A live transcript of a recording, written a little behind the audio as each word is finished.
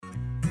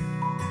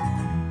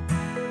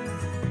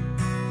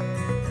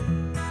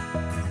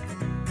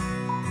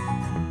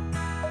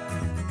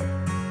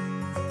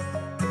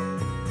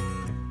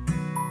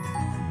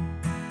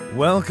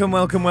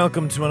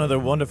Welcome to another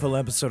wonderful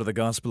episode of the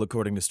Gospel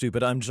According to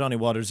Stupid. I'm Johnny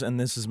Waters, and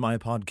this is my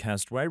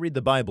podcast where I read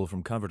the Bible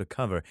from cover to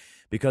cover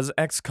because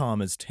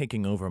XCOM is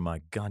taking over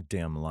my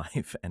goddamn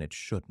life, and it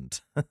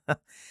shouldn't.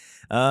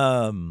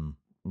 I know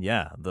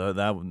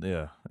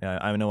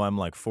I'm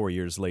like 4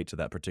 years late to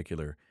that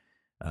particular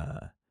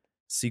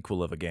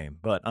sequel of a game,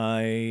 but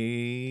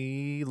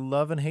I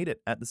love and hate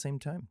it at the same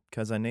time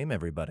because I name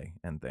everybody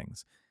and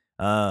things.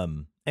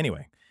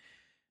 Anyway.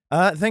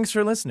 Thanks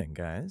for listening,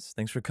 guys.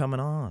 Thanks for coming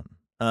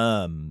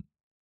on.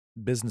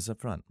 Business up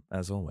front,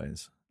 as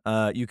always.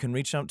 You can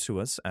reach out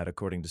to us at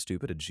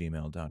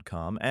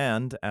accordingtostupid@gmail.com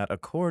and at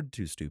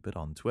accordtostupid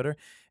on Twitter.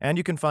 And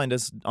you can find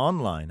us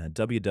online at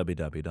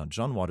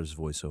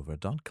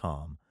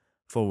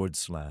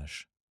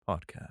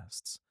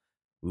www.johnwatersvoiceover.com/podcasts.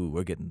 Ooh,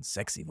 we're getting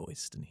sexy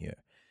voiced in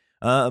here.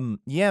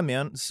 Yeah,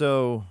 man,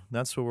 so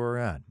that's where we're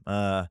at.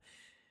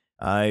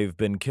 I've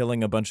been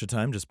killing a bunch of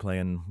time just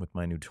playing with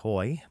my new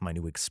toy, my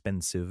new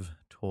expensive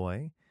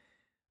toy.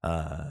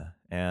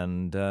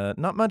 And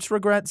not much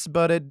regrets,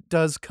 but it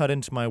does cut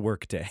into my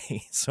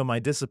workday. So my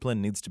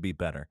discipline needs to be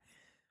better,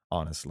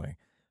 honestly,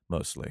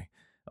 mostly,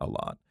 a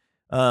lot.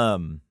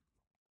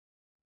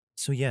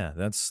 So yeah,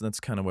 that's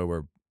kind of where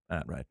we're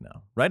at right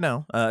now. Right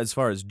now, as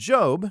far as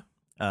Job,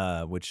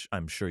 which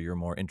I'm sure you're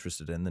more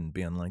interested in than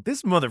being like,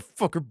 this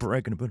motherfucker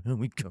bragging about how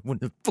we got one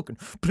of the fucking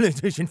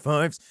PlayStation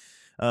 5s.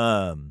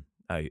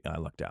 I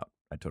lucked out.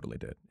 I totally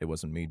did. It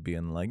wasn't me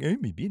being like,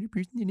 I'm a better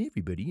person than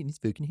everybody in this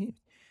fucking house.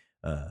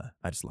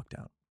 I just lucked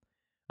out.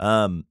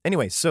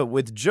 Anyway, so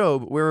with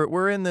Job,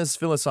 we're in this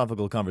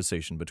philosophical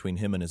conversation between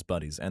him and his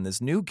buddies, and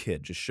this new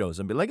kid just shows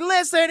up and be like,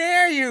 listen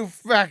here, you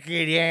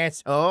fucking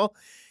asshole.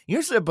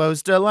 You're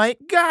supposed to like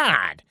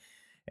God.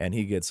 And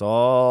he gets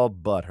all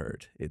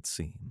butthurt, it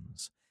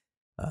seems,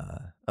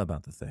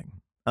 about the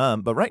thing.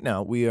 But right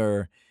now, we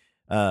are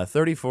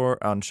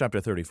 34 on chapter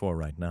 34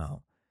 right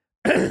now.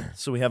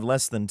 So we have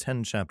less than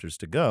 10 chapters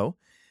to go.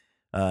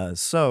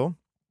 So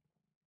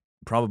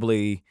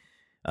probably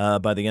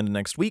by the end of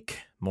next week,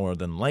 more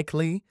than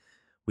likely,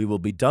 we will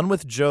be done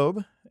with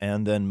Job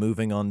and then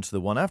moving on to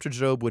the one after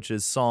Job, which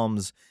is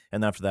Psalms,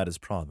 and after that is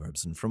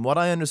Proverbs. And from what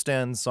I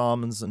understand,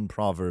 Psalms and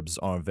Proverbs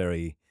are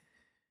very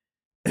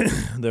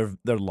they're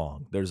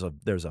long. There's a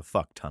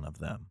fuck ton of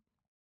them.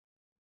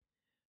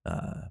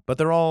 But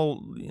they're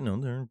all,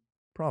 they're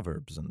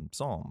Proverbs and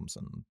Psalms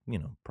and,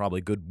 probably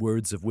good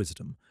words of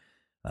wisdom.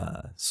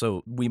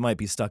 So we might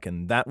be stuck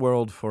in that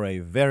world for a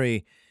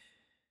very,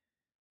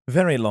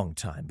 very long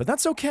time. But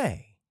that's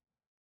okay.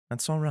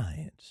 That's all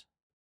right.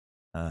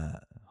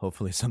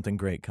 Hopefully something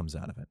great comes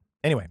out of it.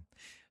 Anyway,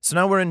 so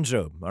now we're in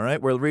Job, all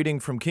right? We're reading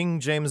from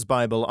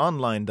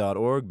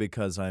KingJamesBibleOnline.org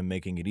because I'm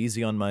making it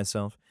easy on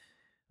myself.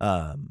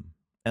 And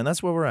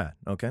that's where we're at,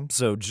 okay?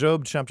 So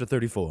Job chapter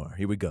 34,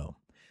 here we go.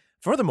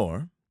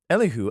 Furthermore,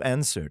 Elihu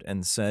answered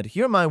and said,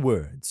 Hear my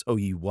words, O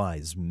ye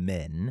wise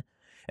men,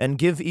 and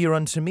give ear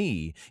unto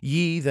me,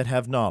 ye that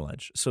have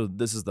knowledge. So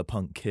this is the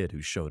punk kid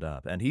who showed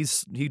up, and he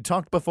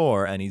talked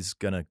before, and he's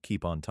gonna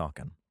keep on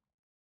talking.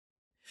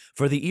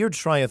 For the ear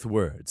trieth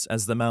words,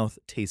 as the mouth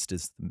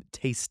tasteth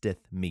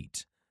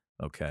meat.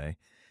 Okay?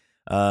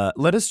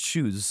 Let us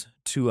choose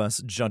to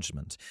us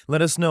judgment.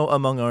 Let us know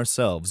among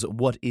ourselves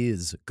what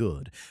is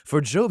good.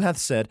 For Job hath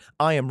said,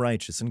 I am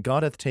righteous, and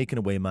God hath taken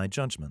away my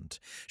judgment.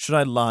 Should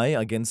I lie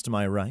against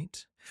my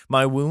right?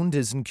 My wound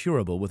is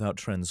incurable without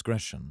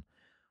transgression.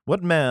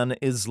 What man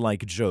is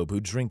like Job, who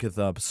drinketh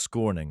up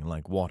scorning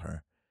like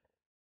water?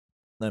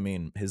 I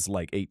mean, his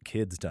 8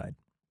 kids died.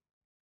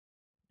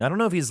 I don't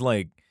know if he's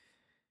like,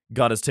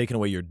 God has taken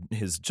away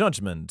his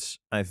judgment.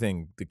 I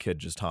think the kid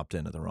just hopped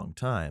in at the wrong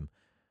time.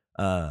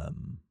 My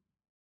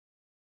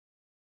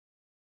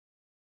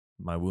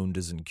wound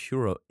is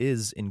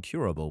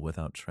incurable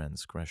without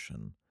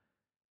transgression.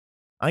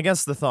 I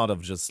guess the thought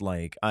of just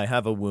I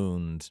have a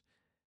wound,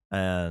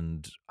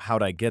 and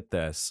how'd I get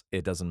this?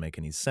 It doesn't make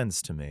any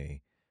sense to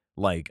me.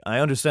 I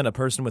understand a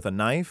person with a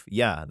knife.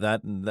 Yeah, that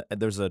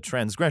there's a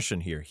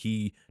transgression here.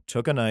 He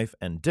took a knife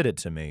and did it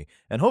to me,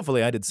 and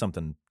hopefully I did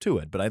something to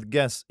it. But I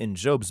guess in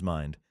Job's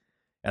mind,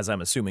 as I'm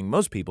assuming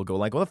most people go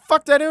well, the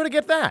fuck did I do to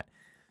get that?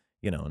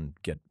 And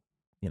get,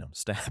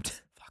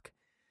 stabbed. Fuck.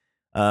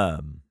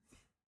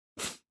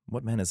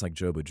 What man is like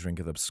Job who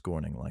drinketh up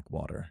scorning like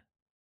water?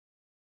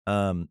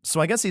 So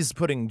I guess he's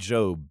putting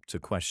Job to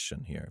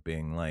question here,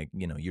 being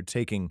you're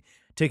taking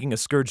a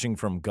scourging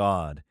from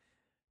God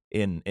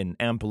in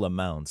ample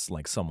amounts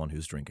like someone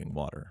who's drinking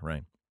water,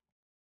 right?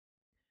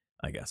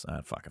 I guess.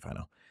 Fuck if I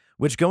know.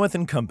 Which goeth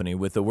in company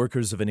with the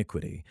workers of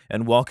iniquity,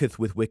 and walketh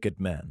with wicked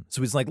men.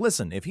 So he's like,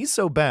 listen, if he's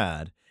so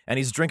bad, and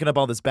he's drinking up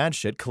all this bad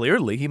shit,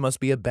 clearly he must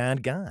be a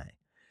bad guy.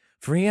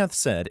 For he hath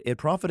said, It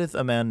profiteth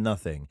a man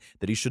nothing,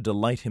 that he should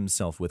delight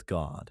himself with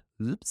God.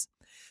 Oops.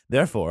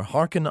 Therefore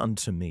hearken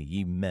unto me,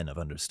 ye men of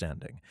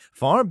understanding.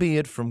 Far be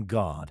it from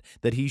God,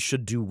 that he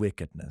should do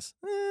wickedness,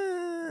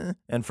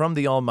 and from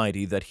the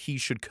Almighty, that he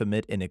should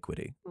commit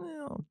iniquity.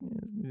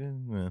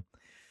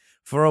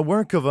 For a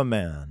work of a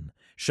man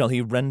shall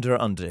he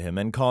render unto him,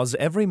 and cause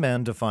every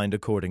man to find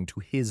according to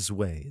his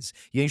ways.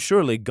 Yea,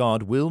 surely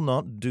God will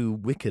not do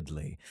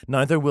wickedly,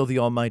 neither will the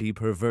Almighty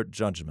pervert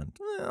judgment.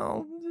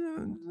 Well,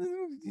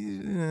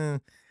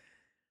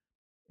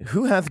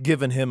 who hath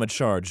given him a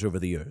charge over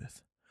the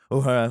earth?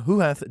 Or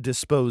who hath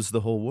disposed the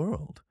whole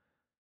world?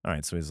 All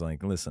right, so he's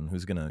like, listen,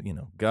 who's gonna,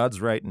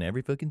 God's right in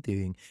every fucking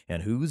thing,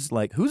 and who's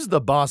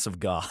the boss of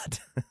God?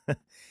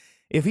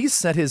 If he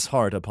set his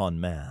heart upon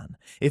man,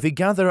 if he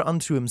gather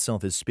unto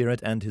himself his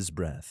spirit and his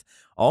breath,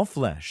 all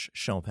flesh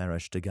shall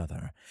perish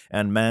together,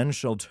 and man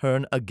shall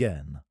turn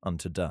again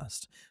unto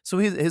dust. So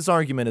his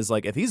argument is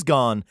like, if he's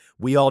gone,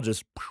 we all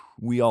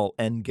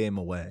end game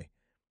away.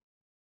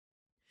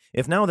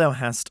 If now thou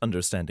hast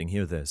understanding,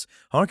 hear this.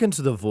 Hearken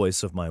to the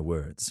voice of my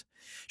words.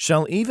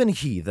 Shall even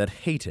he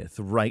that hateth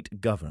right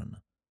govern?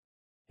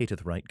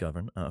 Hateth right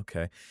govern?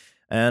 Okay.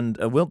 And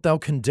wilt thou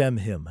condemn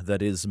him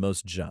that is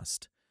most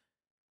just?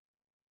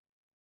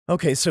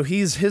 Okay, so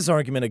his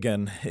argument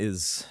again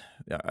is,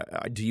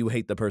 do you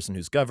hate the person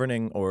who's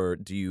governing, or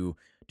do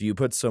you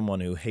put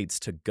someone who hates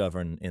to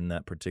govern in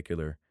that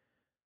particular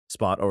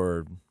spot,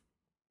 or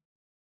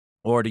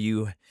do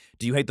you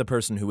hate the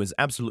person who is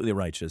absolutely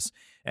righteous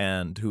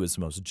and who is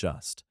most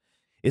just?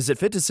 Is it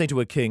fit to say to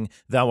a king,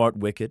 thou art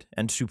wicked,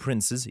 and to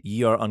princes,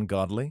 ye are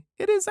ungodly?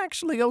 It is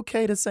actually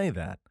okay to say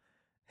that,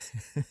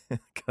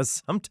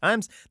 because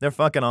sometimes they're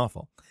fucking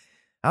awful.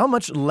 How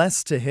much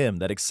less to him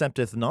that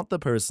accepteth not the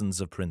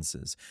persons of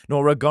princes,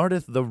 nor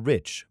regardeth the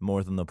rich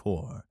more than the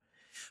poor?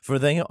 For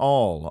they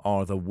all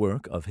are the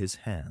work of his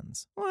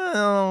hands.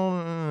 Well,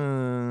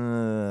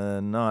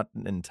 not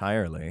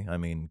entirely. I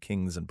mean,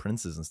 kings and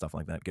princes and stuff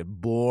like that get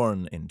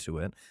born into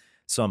it.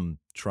 Some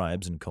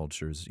tribes and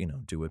cultures,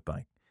 do it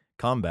by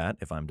combat,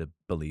 if I'm to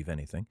believe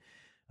anything.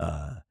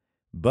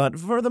 But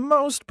for the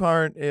most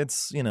part,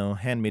 it's,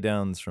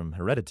 hand-me-downs from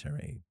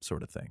hereditary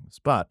sort of things.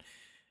 But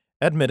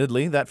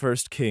admittedly, that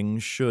first king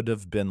should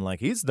have been like,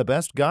 he's the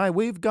best guy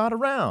we've got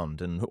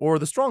around, or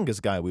the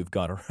strongest guy we've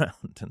got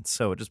around. And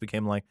so it just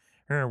became like,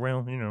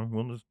 well,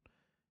 we'll just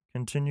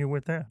continue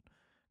with that.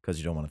 Because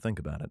you don't want to think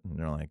about it. And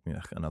you're like,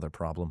 another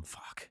problem?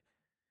 Fuck.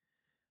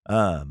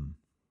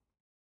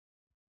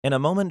 In a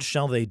moment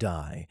shall they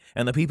die,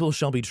 and the people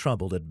shall be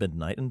troubled at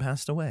midnight and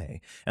passed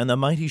away, and the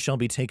mighty shall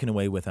be taken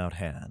away without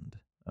hand.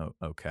 Oh,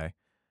 okay.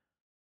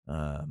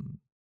 I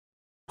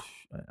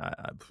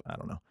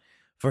don't know.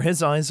 For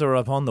his eyes are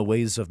upon the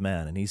ways of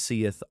man, and he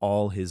seeth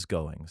all his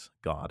goings.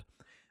 God.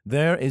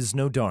 There is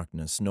no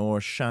darkness, nor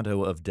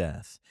shadow of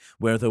death,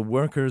 where the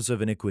workers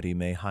of iniquity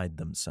may hide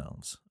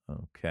themselves.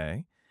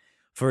 Okay.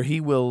 For he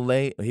will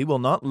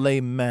not lay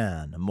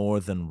man more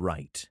than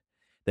right,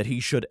 that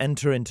he should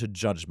enter into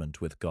judgment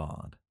with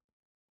God.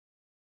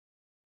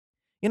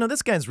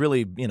 This guy's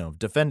really,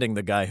 defending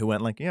the guy who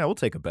went like, yeah, we'll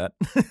take a bet.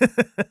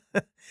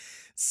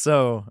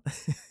 So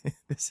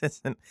this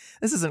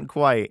isn't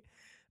quite,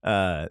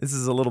 this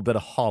is a little bit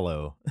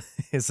hollow,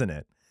 isn't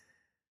it?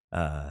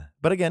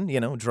 But again,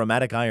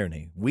 dramatic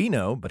irony. We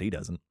know, but he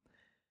doesn't.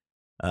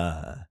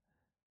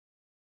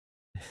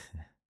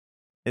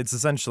 It's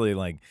essentially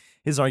like,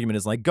 his argument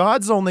is like,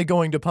 God's only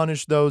going to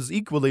punish those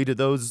equally to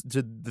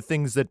the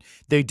things that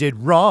they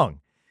did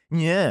wrong.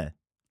 Yeah.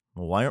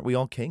 Well, why aren't we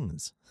all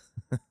kings?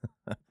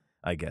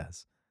 I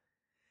guess.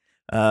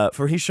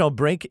 For he shall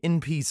break in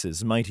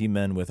pieces mighty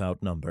men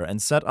without number,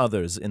 and set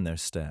others in their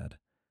stead.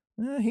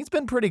 He's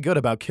been pretty good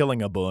about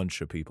killing a bunch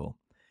of people.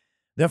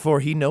 Therefore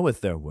he knoweth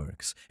their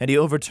works, and he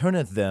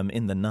overturneth them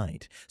in the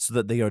night, so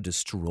that they are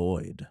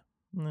destroyed.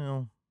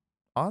 Well,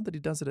 odd that he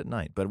does it at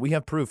night, but we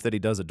have proof that he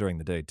does it during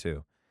the day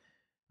too.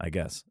 I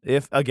guess,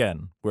 if,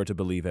 again, we're to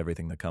believe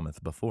everything that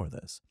cometh before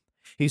this.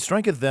 He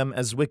striketh them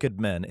as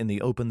wicked men in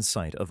the open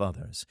sight of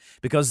others,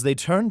 because they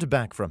turned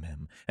back from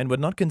him, and would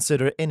not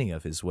consider any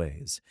of his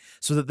ways,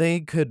 so that they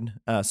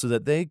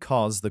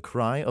cause the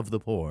cry of the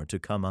poor to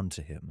come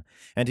unto him,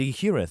 and he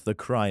heareth the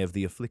cry of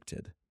the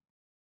afflicted.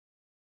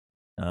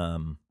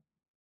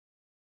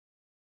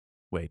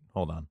 Wait,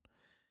 hold on.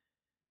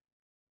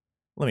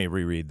 Let me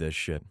reread this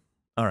shit.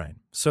 All right,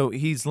 so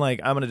he's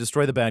like, I'm going to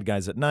destroy the bad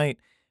guys at night.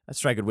 I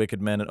strike at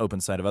wicked men in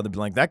open sight of others, be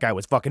like, that guy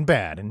was fucking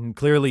bad, and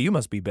clearly you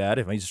must be bad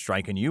if he's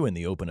striking you in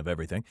the open of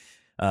everything.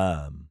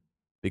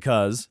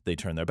 Because they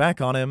turn their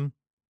back on him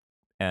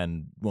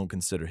and won't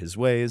consider his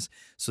ways,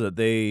 so that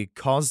they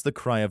cause the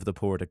cry of the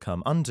poor to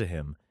come unto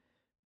him.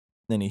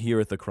 Then he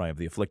heareth the cry of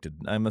the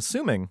afflicted. I'm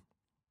assuming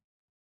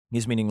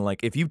he's meaning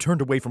like, if you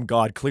turned away from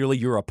God, clearly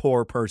you're a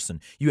poor person.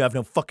 You have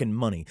no fucking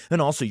money.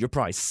 And also you're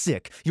probably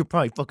sick. You're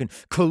probably fucking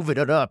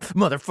COVID'd up,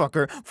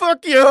 motherfucker.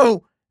 Fuck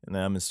you! And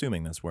I'm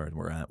assuming that's where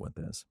we're at with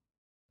this.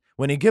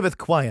 When he giveth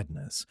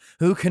quietness,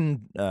 who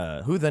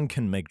then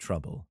can make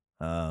trouble?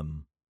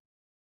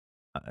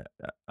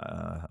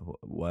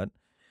 What?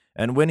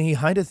 And when he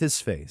hideth his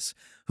face,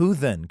 who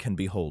then can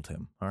behold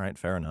him? All right,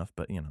 fair enough,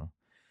 but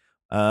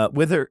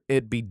whether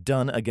it be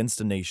done against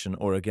a nation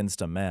or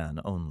against a man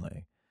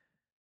only.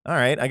 All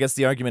right, I guess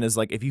the argument is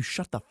like, if you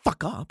shut the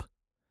fuck up,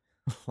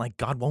 like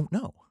God won't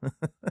know.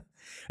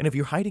 And if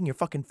you're hiding your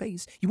fucking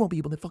face, you won't be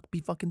able to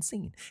be fucking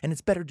seen. And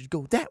it's better to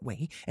go that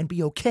way and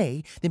be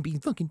okay than being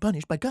fucking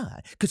punished by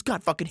God. Because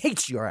God fucking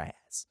hates your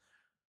ass.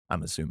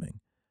 I'm assuming.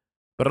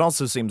 But it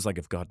also seems like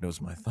if God knows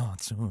my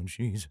thoughts, oh,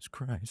 Jesus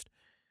Christ.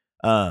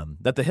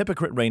 That the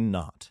hypocrite reign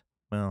not.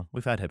 Well,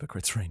 we've had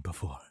hypocrites reign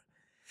before.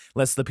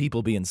 Lest the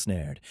people be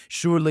ensnared.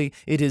 Surely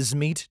it is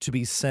meet to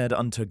be said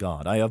unto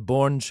God, I have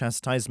borne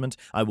chastisement,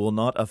 I will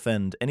not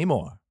offend any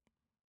more.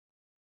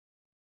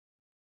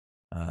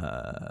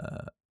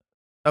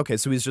 Okay,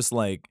 so he's just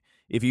like,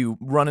 if you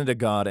run into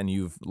God and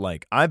you've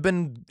like, I've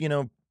been,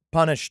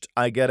 punished,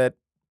 I get it,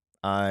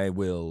 I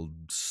will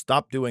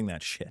stop doing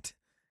that shit.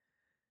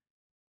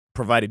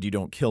 Provided you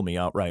don't kill me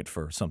outright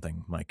for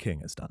something my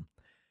king has done.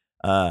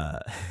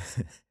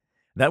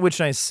 That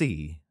which I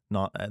see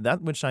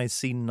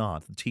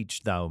not,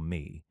 teach thou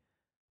me.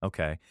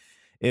 Okay.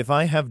 If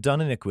I have done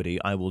iniquity,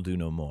 I will do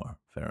no more.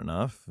 Fair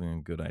enough.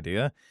 Good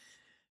idea.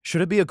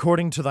 Should it be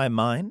according to thy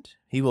mind?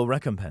 He will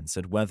recompense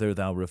it, whether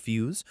thou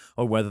refuse,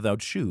 or whether thou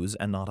choose,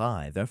 and not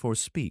I. Therefore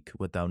speak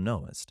what thou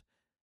knowest.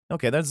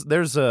 Okay,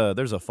 there's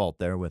a fault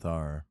there with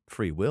our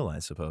free will, I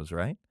suppose,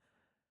 right?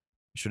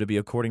 Should it be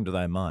according to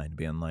thy mind,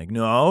 being like,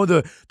 no,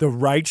 the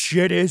right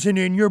shit isn't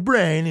in your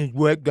brain, it's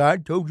what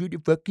God told you to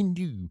fucking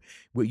do.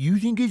 What you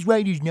think is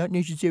right is not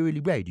necessarily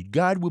right.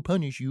 God will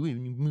punish you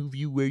and move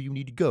you where you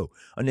need to go,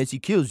 unless he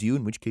kills you,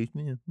 in which case,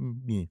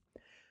 yeah.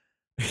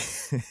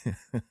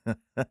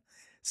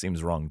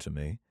 Seems wrong to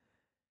me.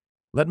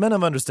 Let men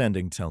of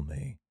understanding tell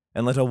me,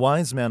 and let a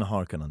wise man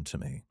hearken unto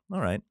me. All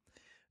right.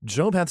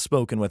 Job hath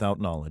spoken without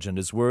knowledge, and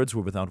his words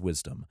were without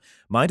wisdom.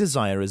 My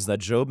desire is that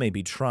Job may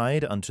be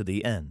tried unto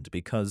the end,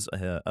 because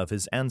of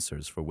his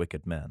answers for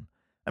wicked men.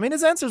 I mean,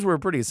 his answers were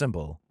pretty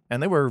simple,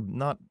 and they were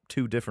not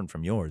too different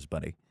from yours,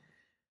 buddy,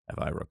 if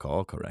I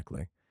recall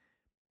correctly.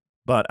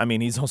 But, I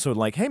mean, he's also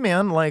like, hey,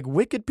 man, like,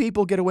 wicked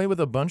people get away with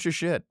a bunch of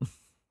shit.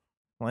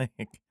 Like,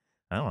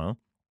 I don't know.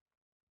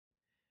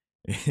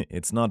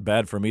 It's not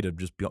bad for me to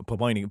just be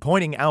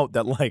pointing out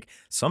that, like,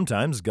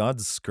 sometimes God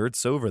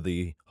skirts over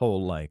the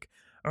whole, like,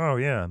 oh,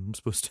 yeah, I'm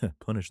supposed to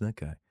punish that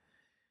guy.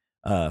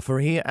 For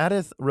he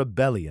addeth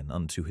rebellion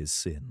unto his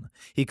sin.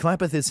 He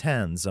clappeth his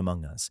hands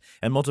among us,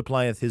 and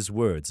multiplieth his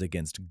words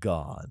against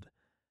God.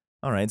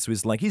 All right, so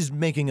he's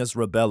making us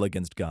rebel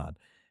against God.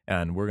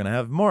 And we're going to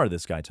have more of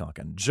this guy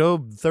talking.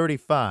 Job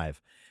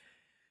 35.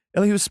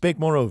 Elihu spake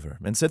moreover,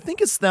 and said,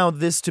 Thinkest thou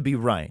this to be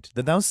right,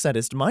 that thou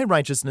saidest, My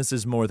righteousness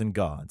is more than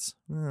God's?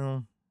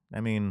 Well, I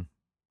mean,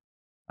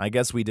 I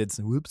guess we did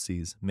some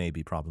whoopsies,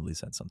 probably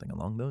said something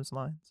along those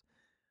lines.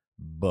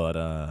 But,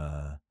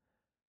 I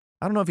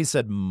don't know if he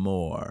said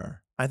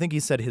more. I think he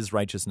said his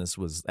righteousness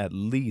was at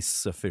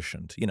least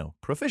sufficient,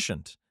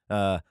 proficient,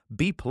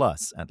 B+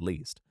 at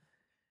least.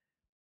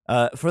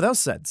 For thou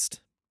saidst,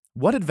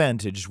 What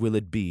advantage will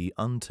it be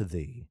unto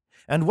thee?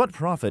 And what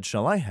profit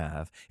shall I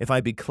have if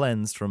I be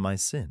cleansed from my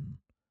sin?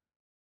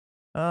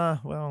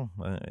 Well,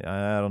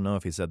 I don't know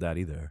if he said that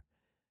either.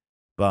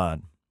 But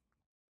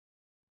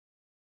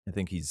I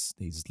think he's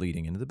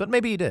leading into it. But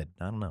maybe he did.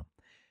 I don't know.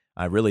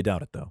 I really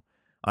doubt it, though.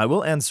 I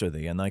will answer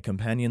thee, and thy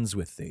companions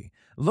with thee.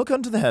 Look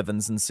unto the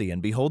heavens and see,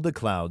 and behold the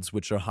clouds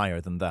which are higher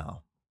than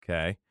thou.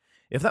 Okay?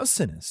 If thou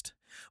sinnest,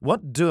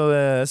 what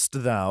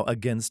doest thou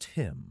against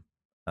him?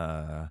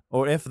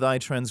 Or if thy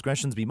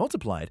transgressions be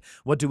multiplied,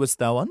 what doest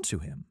thou unto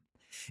him?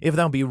 If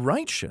thou be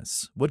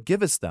righteous, what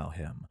givest thou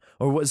him?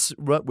 Or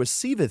what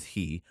receiveth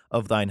he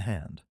of thine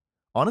hand?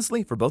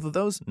 Honestly, for both of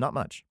those, not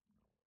much.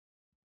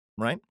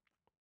 Right?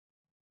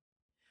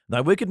 Thy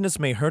wickedness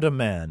may hurt a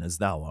man as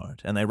thou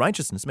art, and thy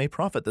righteousness may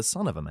profit the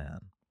son of a man.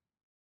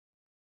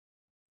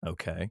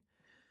 Okay.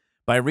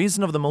 By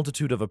reason of the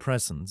multitude of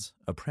oppressions,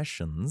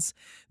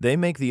 they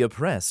make the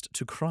oppressed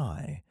to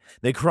cry.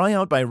 They cry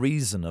out by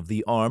reason of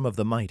the arm of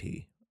the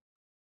mighty.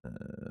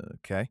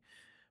 Okay.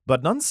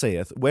 But none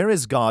saith, Where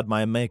is God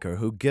my maker,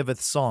 who giveth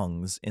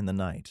songs in the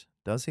night?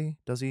 Does he?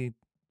 Does he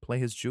play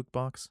his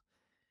jukebox?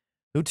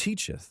 Who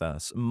teacheth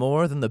us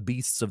more than the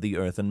beasts of the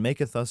earth, and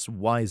maketh us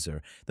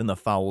wiser than the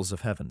fowls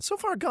of heaven? So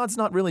far, God's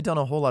not really done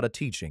a whole lot of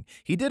teaching.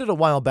 He did it a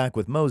while back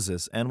with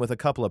Moses, and with a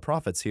couple of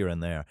prophets here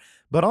and there.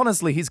 But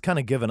honestly, he's kind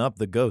of given up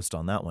the ghost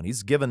on that one.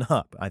 He's given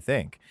up, I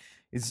think.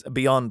 He's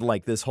beyond,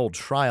 like, this whole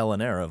trial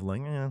and error of,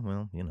 like, yeah.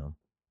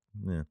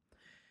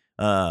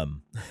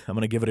 I'm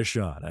going to give it a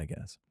shot, I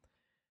guess.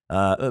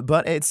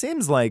 But it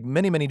seems like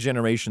many, many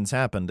generations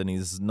happened, and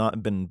he's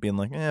not been being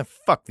like,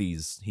 fuck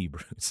these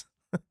Hebrews.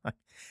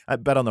 I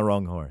bet on the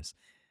wrong horse.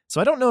 So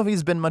I don't know if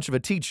he's been much of a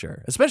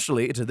teacher,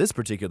 especially to this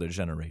particular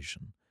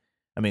generation.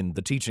 I mean,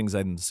 the teachings,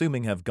 I'm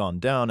assuming, have gone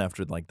down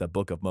after, like, the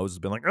book of Moses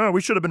being like, we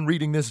should have been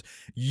reading this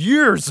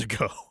years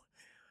ago.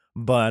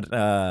 But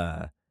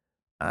I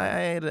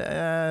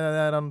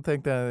don't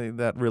think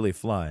that really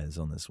flies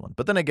on this one.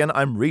 But then again,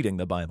 I'm reading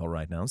the Bible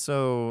right now,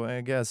 so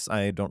I guess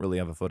I don't really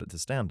have a foot to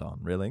stand on,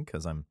 really,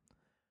 because I'm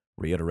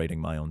reiterating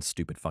my own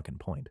stupid fucking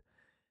point.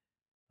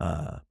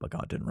 But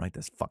God didn't write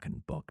this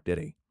fucking book, did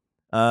he?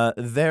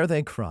 There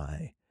they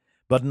cry,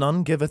 but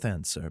none giveth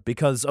answer,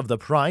 because of the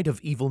pride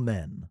of evil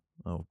men.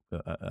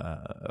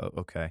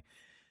 Okay.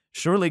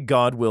 Surely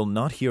God will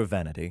not hear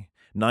vanity,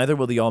 neither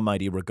will the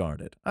Almighty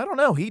regard it. I don't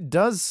know, he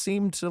does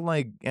seem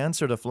to,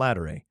 answer to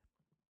flattery.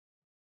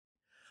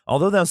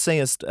 Although thou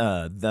sayest,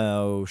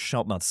 thou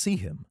shalt not see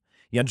him,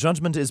 yet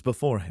judgment is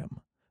before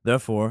him.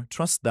 Therefore,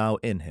 trust thou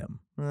in him.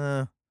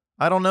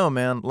 I don't know,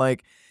 man.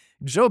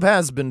 Job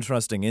has been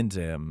trusting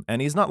into him,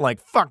 and he's not like,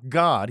 fuck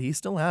God. He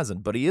still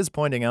hasn't, but he is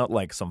pointing out,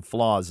 some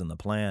flaws in the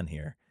plan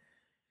here.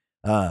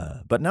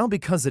 But now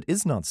because it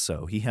is not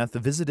so, he hath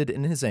visited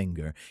in his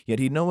anger, yet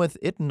he knoweth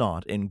it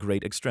not in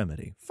great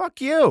extremity.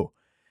 Fuck you!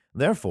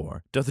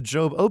 Therefore doth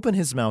Job open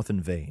his mouth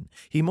in vain.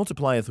 He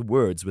multiplieth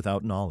words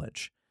without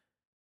knowledge.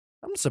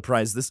 I'm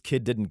surprised this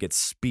kid didn't get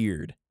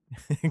speared.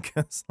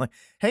 Because,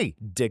 hey,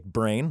 dick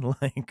brain,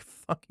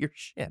 fuck your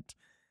shit.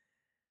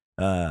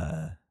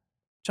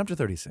 Chapter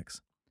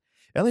 36.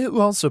 Elihu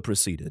also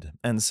proceeded,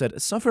 and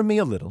said, Suffer me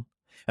a little,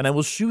 and I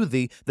will shew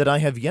thee that I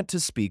have yet to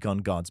speak on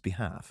God's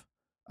behalf.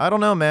 I don't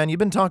know, man, you've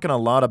been talking a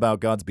lot about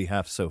God's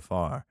behalf so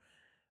far.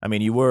 I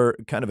mean, you were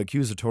kind of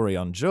accusatory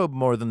on Job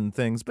more than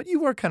things, but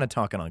you were kind of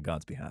talking on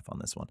God's behalf on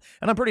this one.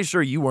 And I'm pretty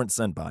sure you weren't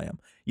sent by him.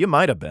 You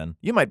might have been.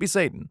 You might be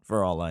Satan,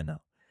 for all I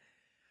know.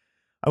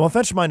 I will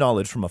fetch my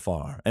knowledge from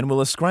afar, and will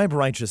ascribe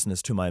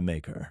righteousness to my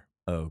Maker.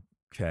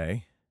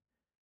 Okay.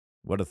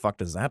 What the fuck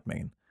does that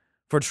mean?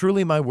 For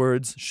truly my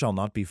words shall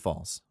not be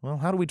false. Well,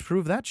 how do we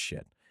prove that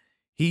shit?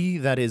 He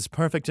that is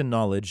perfect in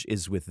knowledge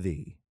is with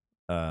thee.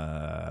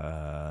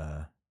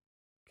 Okay.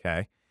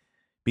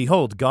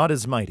 Behold, God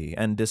is mighty,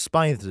 and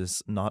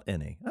despises not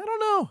any. I don't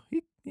know.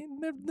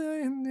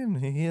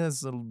 He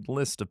has a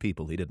list of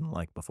people he didn't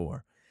like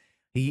before.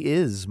 He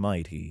is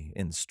mighty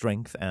in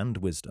strength and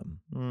wisdom.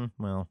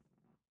 Well,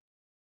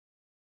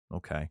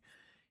 okay.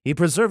 He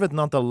preserveth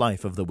not the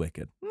life of the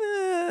wicked,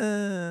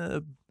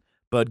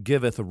 but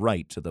giveth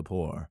right to the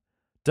poor.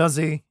 Does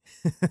he?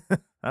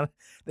 I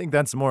think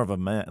that's more of a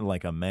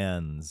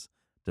man's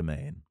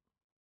domain.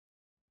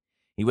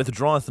 He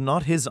withdraweth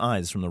not his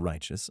eyes from the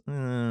righteous.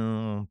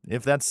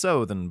 If that's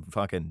so, then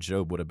fucking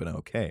Job would have been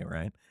okay,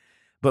 right?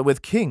 But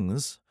with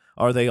kings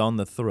are they on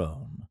the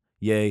throne.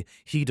 Yea,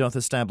 he doth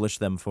establish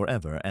them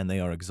forever, and they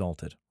are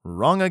exalted.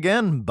 Wrong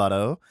again,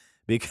 butto,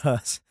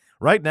 because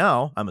right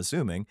now, I'm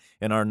assuming,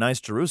 in our nice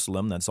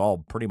Jerusalem that's all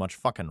pretty much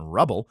fucking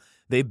rubble,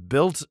 they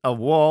built a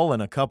wall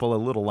and a couple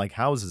of little,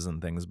 houses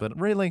and things, but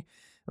really,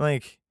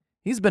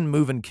 he's been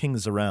moving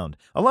kings around.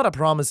 A lot of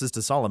promises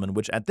to Solomon,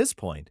 which at this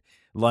point,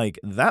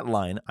 that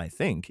line, I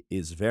think,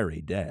 is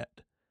very dead.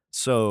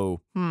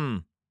 So,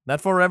 that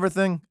forever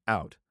thing,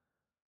 out.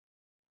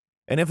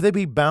 And if they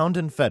be bound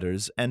in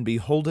fetters, and be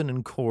holden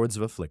in cords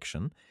of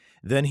affliction,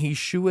 then he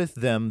sheweth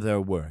them their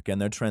work, and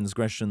their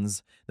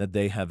transgressions that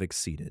they have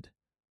exceeded.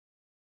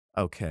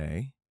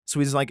 Okay. So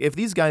he's like, if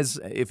these guys,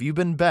 if you've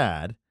been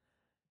bad,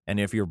 and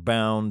if you're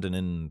bound and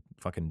in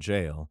fucking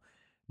jail,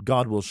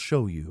 God will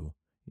show you,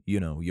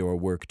 your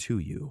work to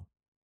you.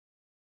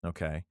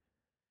 Okay.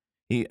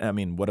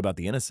 What about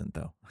the innocent,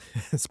 though?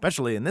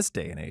 Especially in this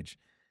day and age.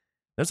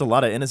 There's a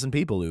lot of innocent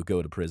people who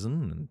go to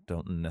prison and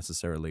don't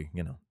necessarily,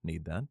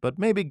 need that. But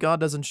maybe God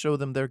doesn't show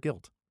them their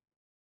guilt,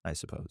 I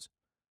suppose.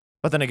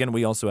 But then again,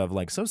 we also have,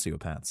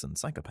 sociopaths and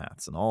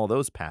psychopaths and all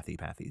those pathy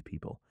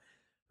people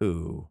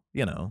who,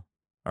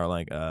 are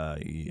like,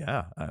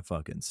 yeah, I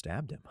fucking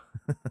stabbed him.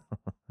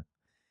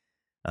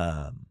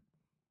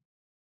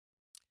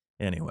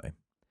 Anyway.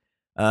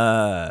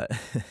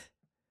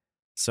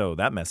 So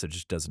that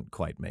message doesn't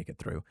quite make it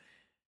through,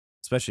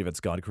 especially if it's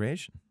God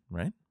creation,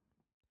 right?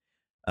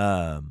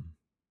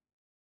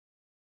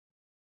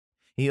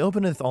 He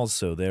openeth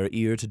also their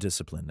ear to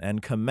discipline,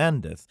 and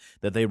commandeth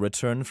that they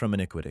return from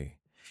iniquity.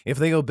 If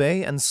they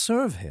obey and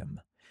serve him,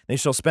 they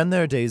shall spend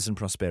their days in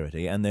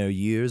prosperity, and their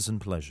years in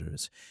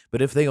pleasures.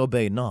 But if they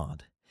obey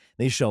not,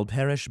 they shall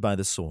perish by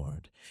the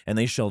sword, and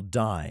they shall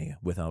die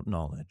without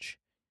knowledge.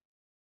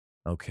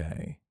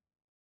 Okay.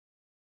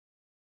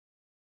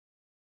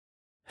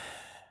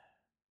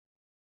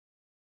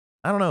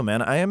 I don't know,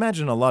 man. I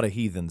imagine a lot of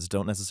heathens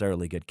don't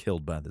necessarily get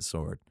killed by the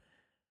sword.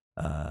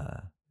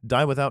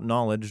 Die without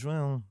knowledge,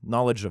 well,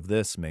 knowledge of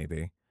this,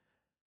 maybe.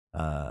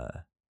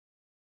 But,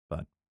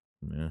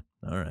 yeah,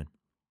 all right.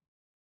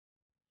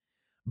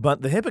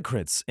 But the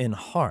hypocrites in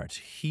heart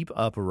heap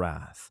up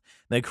wrath.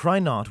 They cry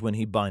not when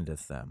he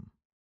bindeth them.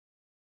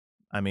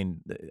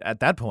 At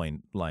that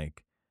point,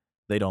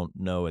 they don't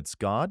know it's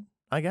God,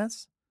 I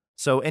guess?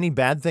 So any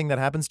bad thing that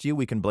happens to you,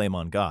 we can blame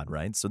on God,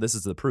 right? So this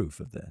is the proof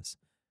of this.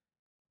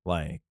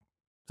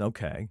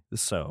 Okay,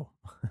 so.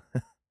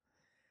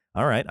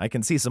 All right, I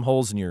can see some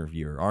holes in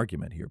your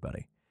argument here,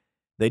 buddy.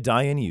 They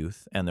die in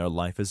youth, and their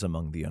life is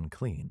among the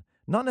unclean.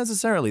 Not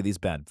necessarily these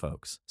bad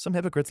folks. Some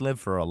hypocrites live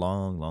for a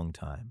long, long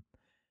time.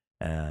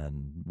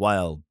 And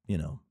while,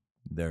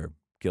 their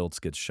guilt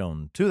gets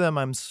shown to them,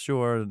 I'm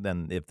sure,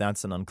 then if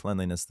that's an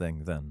uncleanliness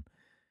thing, then,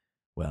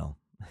 well,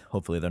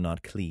 hopefully they're not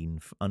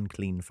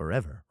unclean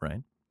forever,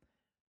 right?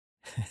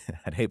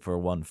 I'd hate for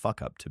one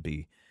fuck-up to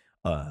be,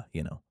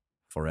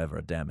 forever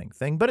a damning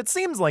thing. But it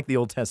seems like the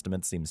Old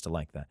Testament seems to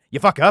like that. You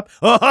fuck up?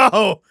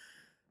 Oh,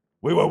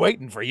 we were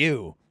waiting for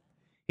you.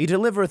 He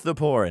delivereth the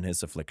poor in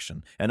his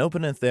affliction, and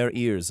openeth their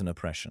ears in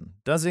oppression.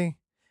 Does he?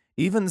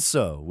 Even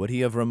so would he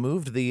have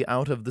removed thee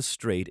out of the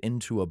strait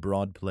into a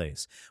broad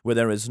place, where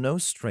there is no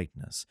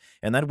straightness,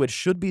 and that which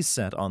should be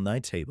set on thy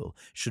table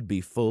should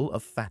be full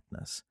of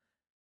fatness.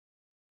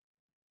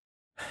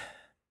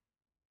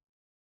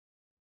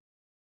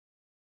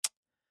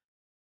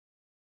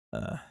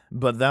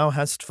 But thou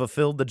hast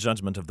fulfilled the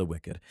judgment of the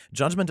wicked.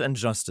 Judgment and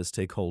justice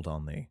take hold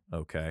on thee,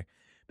 okay?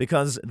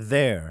 Because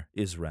there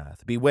is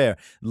wrath. Beware,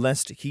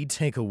 lest he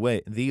take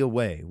thee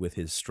away with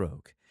his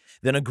stroke.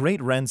 Then a great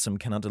ransom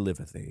cannot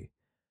deliver thee.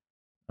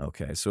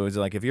 Okay, so it's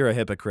like if you're a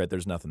hypocrite,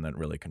 there's nothing that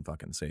really can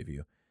fucking save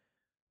you.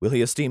 Will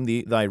he esteem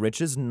thy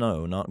riches?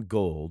 No, not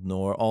gold,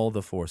 nor all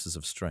the forces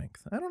of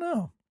strength. I don't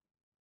know.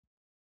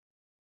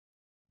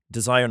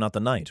 Desire not the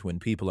night when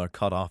people are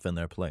cut off in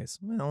their place.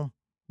 Well,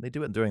 they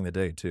do it during the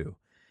day too.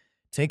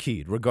 Take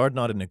heed, regard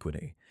not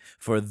iniquity,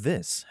 for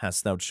this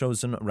hast thou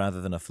chosen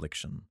rather than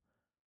affliction.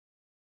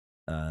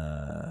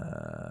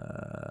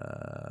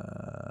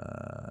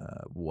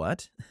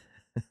 What?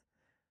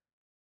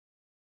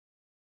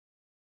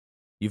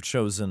 You've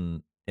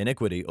chosen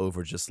iniquity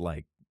over just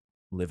like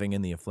living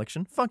in the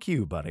affliction? Fuck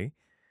you, buddy.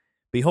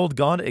 Behold,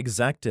 God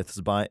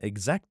exalteth, by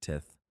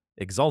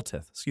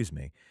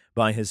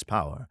his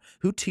power.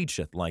 Who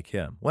teacheth like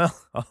him? Well,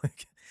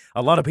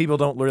 a lot of people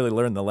don't really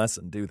learn the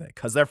lesson, do they?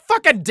 Because they're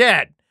fucking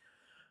dead.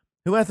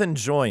 Who hath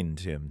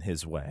enjoined him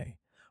his way?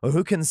 Or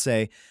who can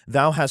say,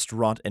 thou hast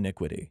wrought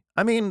iniquity?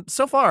 I mean,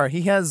 so far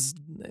he has,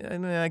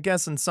 I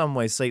guess in some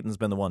way Satan's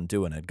been the one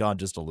doing it. God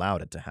just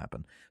allowed it to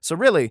happen. So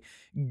really,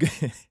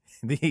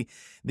 the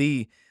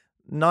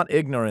not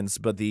ignorance,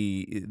 but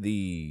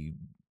the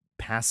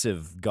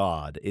passive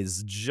God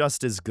is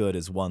just as good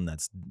as one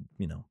that's,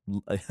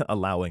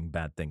 allowing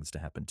bad things to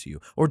happen to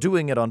you or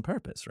doing it on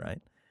purpose,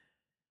 right?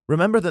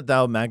 Remember that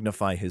thou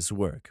magnify his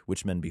work,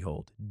 which men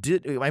behold.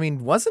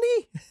 Wasn't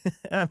he?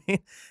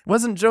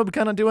 Wasn't Job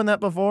kind of doing that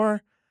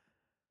before?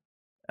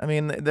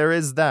 There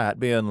is that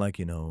being like,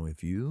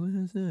 if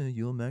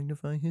you'll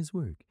magnify his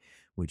work,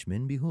 which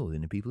men behold,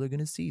 and the people are going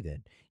to see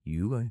that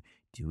you are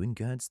doing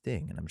God's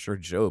thing. And I'm sure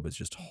Job is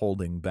just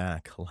holding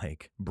back,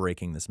 like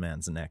breaking this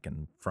man's neck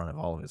in front of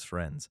all of his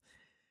friends.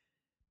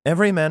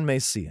 Every man may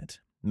see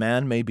it.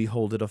 Man may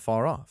behold it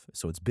afar off,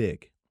 so it's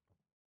big,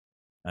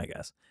 I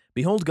guess.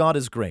 Behold, God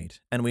is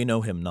great, and we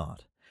know him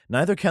not.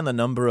 Neither can the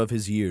number of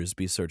his years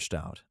be searched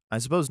out. I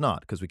suppose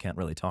not, because we can't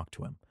really talk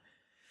to him.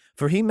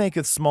 For he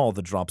maketh small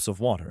the drops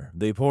of water.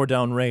 They pour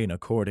down rain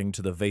according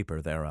to the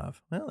vapor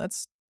thereof. Well,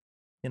 that's,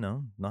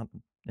 not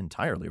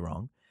entirely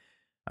wrong,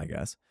 I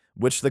guess.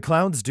 Which the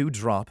clouds do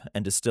drop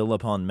and distill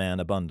upon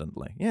man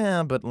abundantly.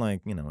 Yeah, but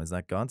is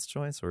that God's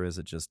choice, or is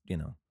it just,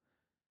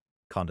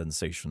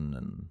 condensation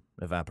and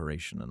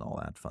evaporation and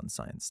all that fun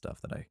science stuff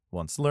that I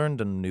once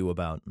learned and knew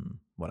about and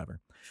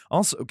whatever.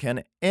 Also,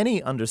 can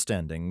any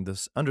understand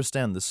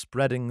the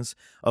spreadings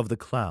of the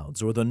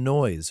clouds or the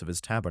noise of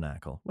his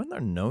tabernacle? Wasn't there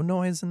no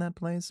noise in that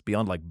place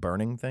beyond like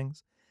burning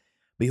things?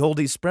 Behold,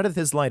 he spreadeth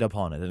his light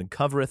upon it and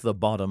covereth the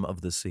bottom of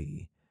the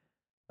sea.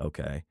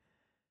 Okay.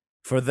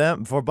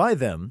 For by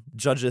them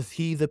judgeth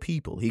he the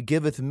people. He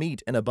giveth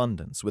meat in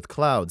abundance. With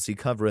clouds he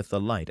covereth the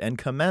light, and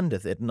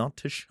commandeth it not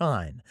to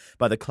shine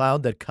by the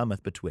cloud that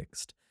cometh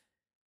betwixt.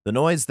 The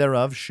noise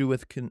thereof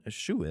sheweth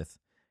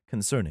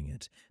concerning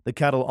it. The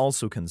cattle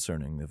also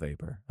concerning the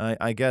vapor.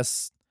 I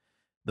guess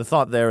the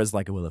thought there is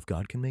like, well, if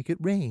God can make it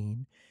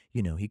rain,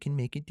 he can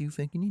make it do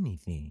fucking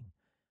anything.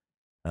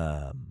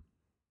 God,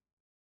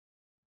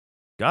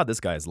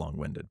 this guy is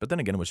long-winded. But then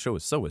again,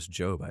 so was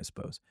Job, I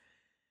suppose.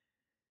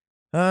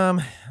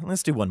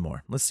 Let's do one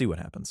more. Let's see what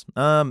happens.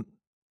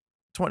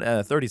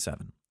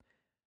 37.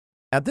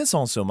 At this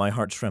also my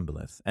heart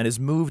trembleth, and is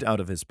moved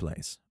out of his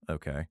place.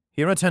 Okay.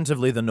 Hear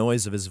attentively the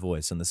noise of his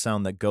voice, and the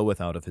sound that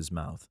goeth out of his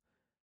mouth.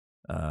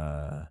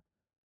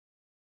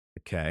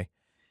 Okay.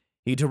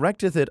 He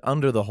directeth it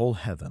under the whole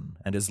heaven,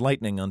 and is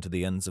lightning unto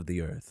the ends of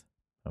the earth.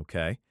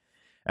 Okay.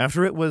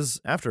 After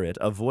it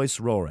a voice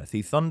roareth,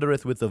 he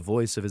thundereth with the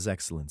voice of his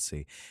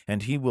excellency,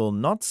 and he will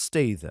not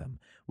stay them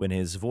when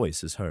his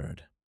voice is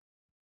heard.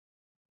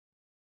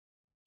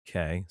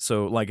 Okay,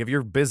 so like if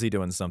you're busy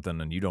doing something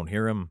and you don't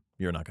hear him,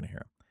 you're not going to hear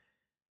him.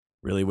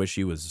 Really wish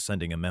he was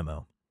sending a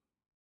memo.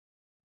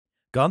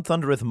 God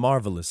thundereth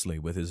marvelously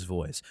with his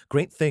voice.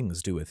 Great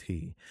things doeth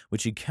he,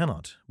 which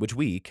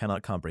we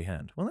cannot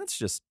comprehend. Well, that's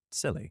just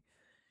silly.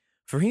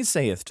 For he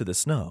saith to the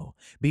snow,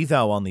 Be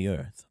thou on the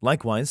earth,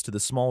 likewise to the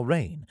small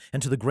rain,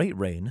 and to the great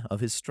rain of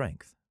his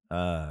strength.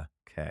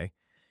 Okay.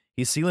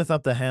 He sealeth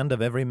up the hand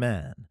of every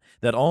man,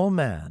 that all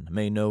man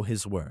may know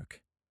his work.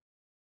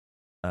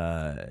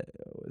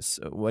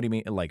 So what do you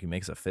mean? Like he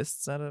makes a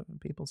fists out of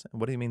people?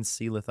 What do you mean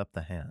sealeth up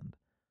the hand?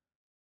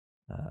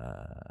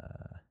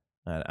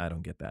 I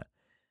don't get that.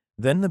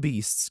 Then the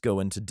beasts go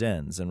into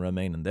dens and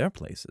remain in their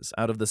places.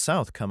 Out of the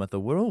south cometh a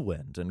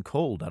whirlwind, and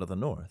cold out of the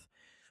north.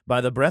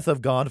 By the breath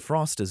of God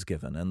frost is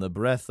given, and the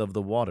breath of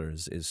the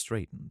waters is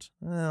straightened.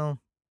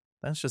 Well,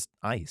 that's just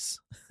ice.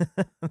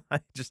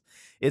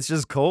 It's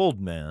just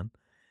cold, man.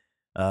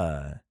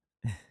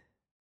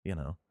 you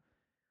know.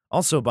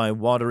 Also by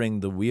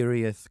watering the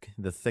wearieth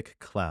the thick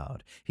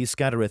cloud, he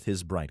scattereth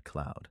his bright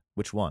cloud.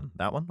 Which one?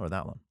 That one or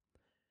that one?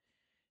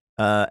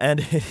 And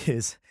it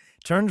is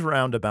turned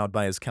round about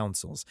by his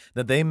counsels,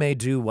 that they may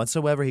do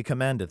whatsoever he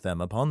commandeth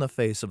them upon the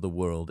face of the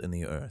world in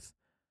the earth.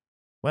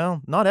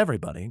 Well, not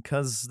everybody,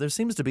 because there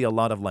seems to be a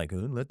lot of like,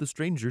 oh, let the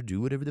stranger do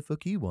whatever the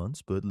fuck he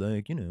wants, but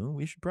like,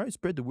 we should probably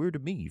spread the word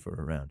of me for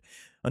around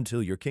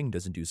until your king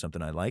doesn't do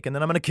something I like, and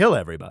then I'm going to kill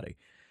everybody.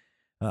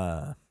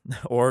 Or,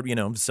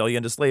 sell you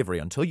into slavery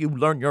until you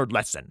learn your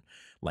lesson,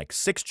 like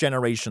 6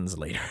 generations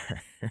later,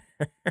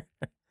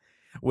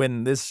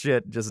 when this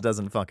shit just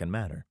doesn't fucking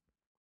matter.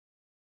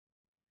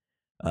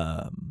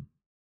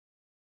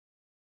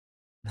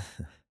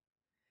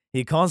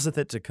 He causeth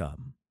it to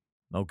come.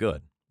 Oh,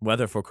 good.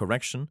 Whether for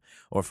correction,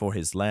 or for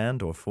his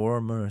land, or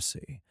for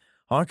mercy.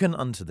 Hearken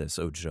unto this,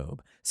 O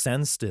Job.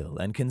 Stand still,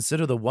 and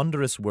consider the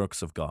wondrous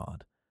works of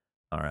God.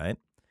 All right.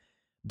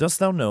 Dost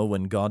thou know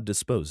when God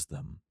disposed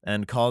them,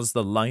 and caused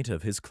the light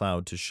of his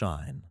cloud to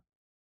shine?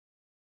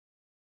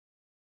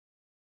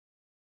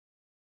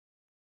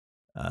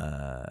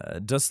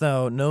 Dost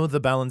thou know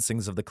the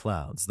balancings of the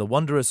clouds, the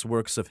wondrous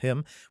works of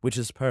him which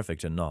is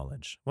perfect in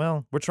knowledge?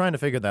 Well, we're trying to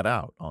figure that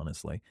out,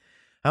 honestly.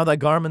 How thy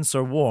garments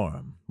are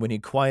warm, when he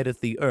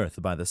quieteth the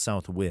earth by the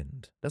south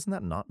wind. Doesn't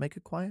that not make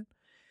it quiet?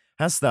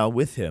 Hast thou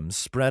with him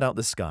spread out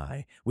the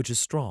sky, which is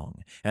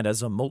strong, and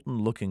as a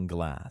molten-looking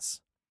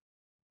glass?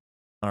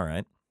 All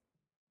right.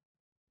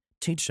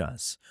 Teach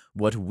us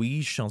what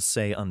we shall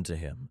say unto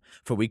him,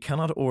 for we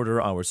cannot order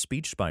our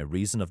speech by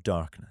reason of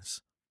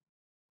darkness.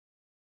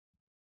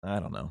 I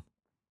don't know.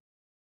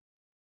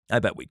 I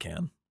bet we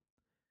can.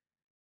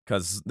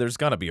 Because there's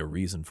got to be a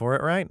reason for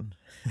it, right?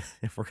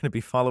 If we're going to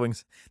be following...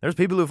 There's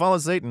people who follow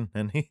Satan,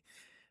 and he...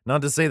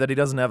 Not to say that he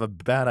doesn't have a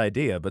bad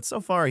idea, but so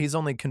far he's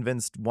only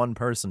convinced one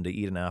person to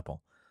eat an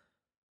apple.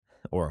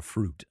 Or a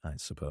fruit, I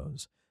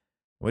suppose.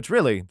 Which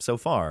really, so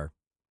far,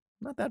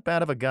 not that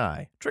bad of a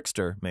guy.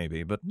 Trickster,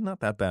 maybe, but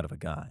not that bad of a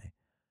guy.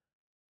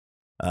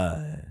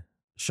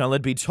 Shall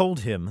it be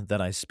told him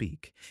that I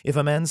speak? If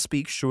a man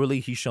speak,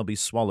 surely he shall be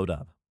swallowed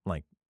up.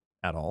 Like,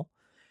 at all?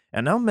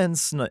 And now men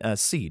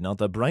see not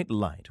the bright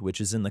light which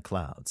is in the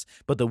clouds,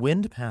 but the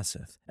wind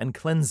passeth, and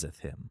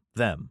cleanseth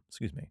them.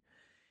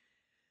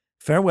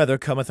 Fair weather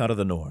cometh out of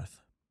the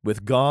north.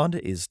 With God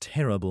is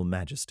terrible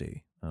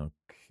majesty.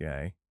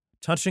 Okay.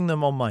 Touching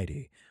them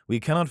Almighty,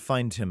 we cannot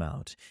find him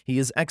out. He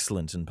is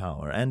excellent in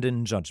power, and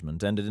in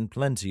judgment, and in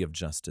plenty of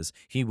justice.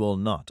 He will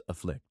not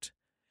afflict.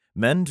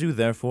 Men do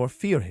therefore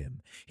fear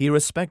him. He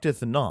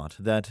respecteth not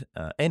that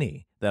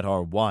any that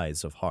are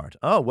wise of heart.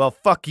 Oh, well,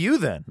 fuck you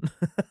then.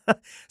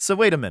 So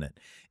wait a minute.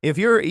 If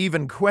you're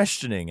even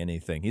questioning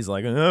anything, he's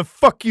like,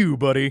 fuck you,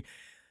 buddy.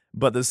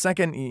 But the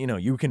second,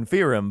 you can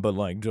fear him, but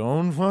like,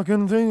 don't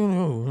fucking think,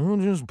 I'll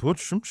just put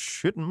some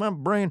shit in my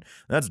brain.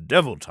 That's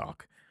devil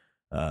talk.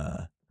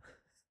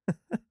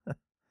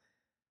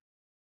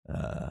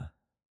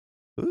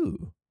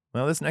 Ooh.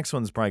 Well, this next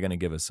one's probably going to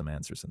give us some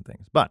answers and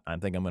things. But I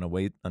think I'm going to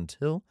wait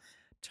until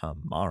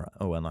tomorrow.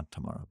 Oh, well, not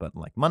tomorrow, but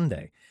like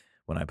Monday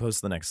when I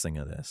post the next thing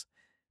of this.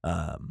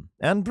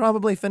 And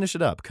probably finish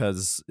it up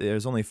because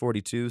there's only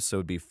 42, so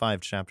it'd be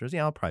 5 chapters.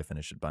 Yeah, I'll probably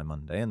finish it by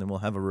Monday, and then we'll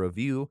have a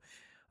review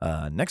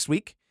next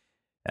week,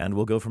 and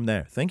we'll go from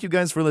there. Thank you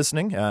guys for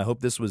listening. I hope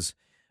this was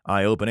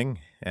eye-opening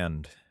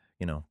and,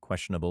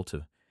 questionable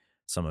to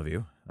some of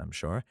you, I'm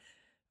sure.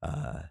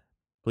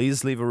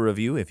 Please leave a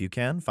review if you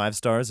can. 5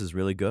 stars is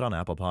really good on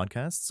Apple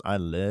Podcasts. I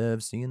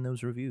love seeing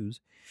those reviews.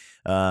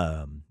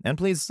 And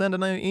please send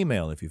an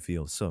email if you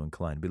feel so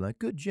inclined. Be like,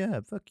 good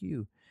job, fuck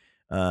you.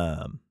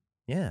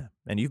 Yeah,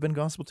 and you've been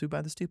gospel to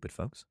by the stupid,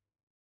 folks.